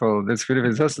beautiful. That's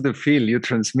beautiful. It's also the feel you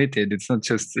transmit it. It's not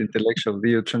just intellectual.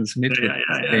 You transmit it.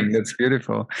 Yeah. That's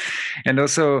beautiful. And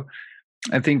also,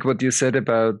 I think what you said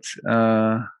about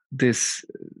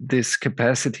this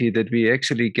capacity that we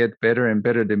actually get better and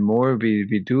better the more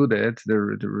we do that,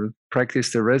 the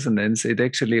practice the resonance, it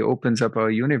actually opens up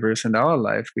our universe and our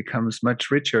life becomes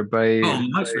much richer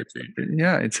much richer.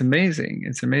 Yeah, it's amazing.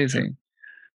 It's amazing.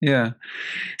 Yeah.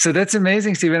 So that's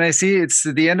amazing, Stephen. I see it's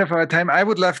the end of our time. I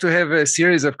would love to have a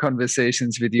series of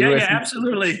conversations with you. Yeah,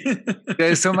 absolutely.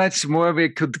 There's so much more we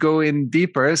could go in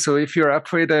deeper. So if you're up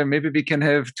for it, maybe we can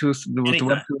have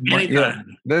anytime. Yeah,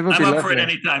 that would I'm be up lovely. for it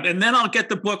anytime. And then I'll get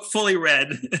the book fully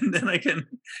read. And then I can.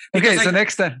 Okay, so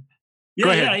next time.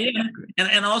 Yeah.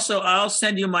 And also I'll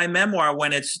send you my memoir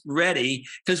when it's ready.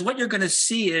 Because what you're going to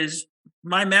see is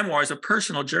my memoir is a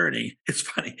personal journey. It's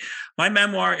funny. My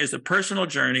memoir is a personal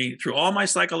journey through all my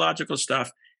psychological stuff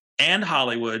and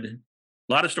Hollywood,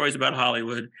 a lot of stories about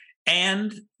Hollywood,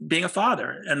 and being a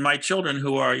father and my children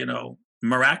who are,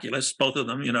 miraculous, both of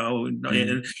them,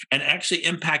 and actually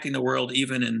impacting the world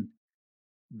even in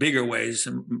bigger ways.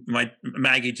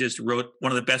 Maggie just wrote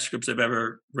one of the best scripts I've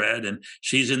ever read, and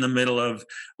she's in the middle of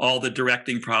all the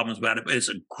directing problems about it. But it's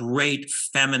a great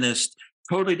feminist,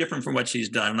 totally different from what she's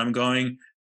done. And I'm going,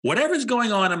 whatever's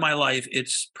going on in my life,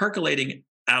 it's percolating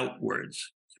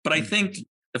outwards. But I think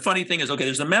the funny thing is, okay,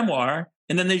 there's a memoir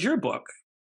and then there's your book.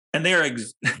 And they're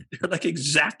like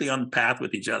exactly on path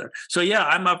with each other. So yeah,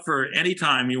 I'm up for any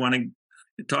time you want to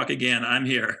talk again. I'm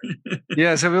here.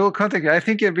 Yeah, so we will contact you. I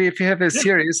think if you have a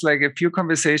series, like a few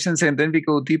conversations, and then we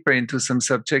go deeper into some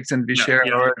subjects and we share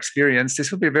our experience, this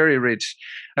will be very rich.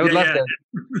 I would love that.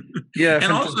 Yeah,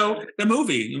 and also the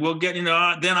movie. We'll get, then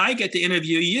I get to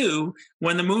interview you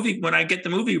when I get the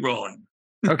movie rolling.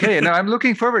 Okay, now I'm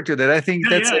looking forward to that. I think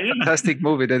that's a fantastic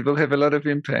movie that will have a lot of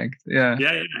impact. Yeah.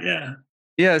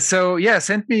 Yeah. So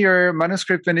send me your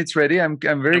manuscript when it's ready. I'm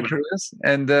very curious,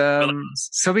 and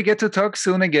so we get to talk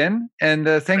soon again. And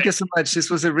thank you so much.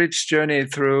 This was a rich journey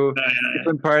through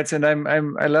different parts, and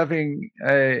I love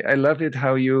it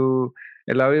how you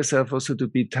allow yourself also to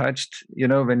be touched,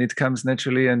 when it comes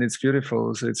naturally and it's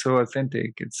beautiful. So it's so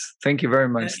authentic. Thank you very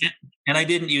much. And I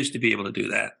didn't used to be able to do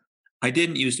that.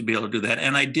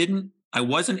 And I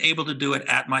wasn't able to do it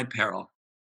at my peril.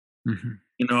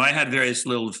 Mm-hmm. I had various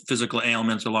little physical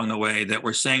ailments along the way that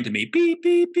were saying to me, beep,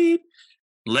 beep, beep,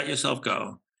 let yourself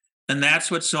go. And that's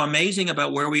what's so amazing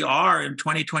about where we are in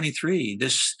 2023.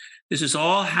 This is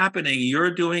all happening.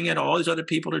 You're doing it. All these other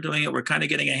people are doing it. We're kind of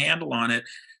getting a handle on it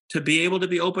to be able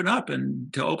to open up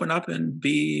and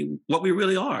be what we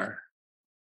really are.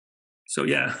 So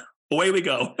yeah, away we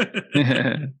go.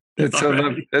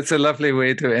 That's a lovely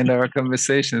way to end our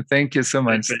conversation. Thank you so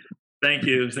much. Thank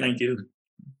you.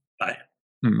 Bye.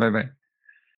 Bye-bye.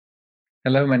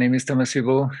 Hello, my name is Thomas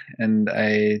Hübel, and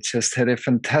I just had a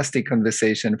fantastic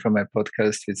conversation for my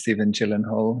podcast with Stephen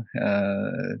Gyllenhaal,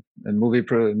 a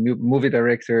movie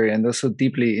director, and also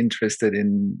deeply interested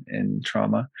in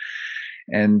trauma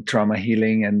and trauma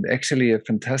healing, and actually a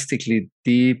fantastically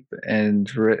deep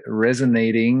and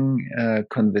resonating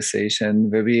conversation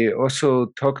where we also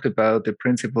talked about the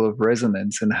principle of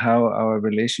resonance and how our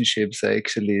relationships are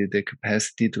actually the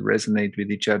capacity to resonate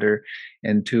with each other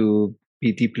and to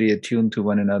be deeply attuned to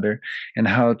one another, and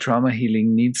how trauma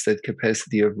healing needs that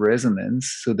capacity of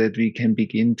resonance so that we can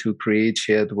begin to create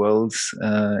shared worlds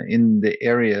in the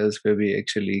areas where we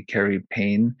actually carry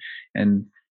pain, and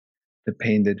the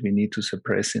pain that we need to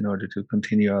suppress in order to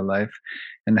continue our life,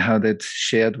 and how that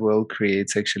shared world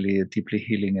creates actually a deeply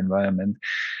healing environment.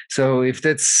 So if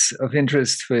that's of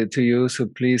interest to you, so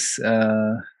please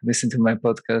listen to my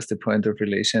podcast, The Point of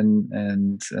Relation,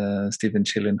 and Stephen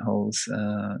Gyllenhaal's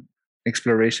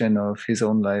exploration of his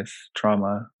own life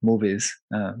trauma movies.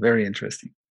 Very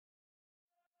interesting.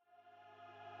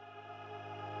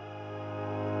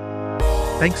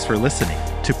 Thanks for listening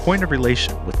to Point of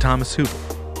Relation with Thomas Hübel.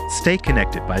 Stay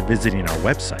connected by visiting our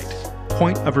website,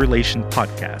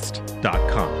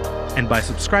 pointofrelationpodcast.com, and by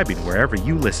subscribing wherever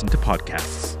you listen to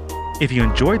podcasts. If you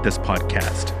enjoyed this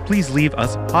podcast, please leave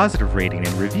us a positive rating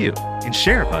and review, and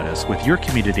share about us with your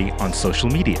community on social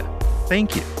media.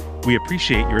 Thank you. We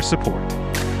appreciate your support.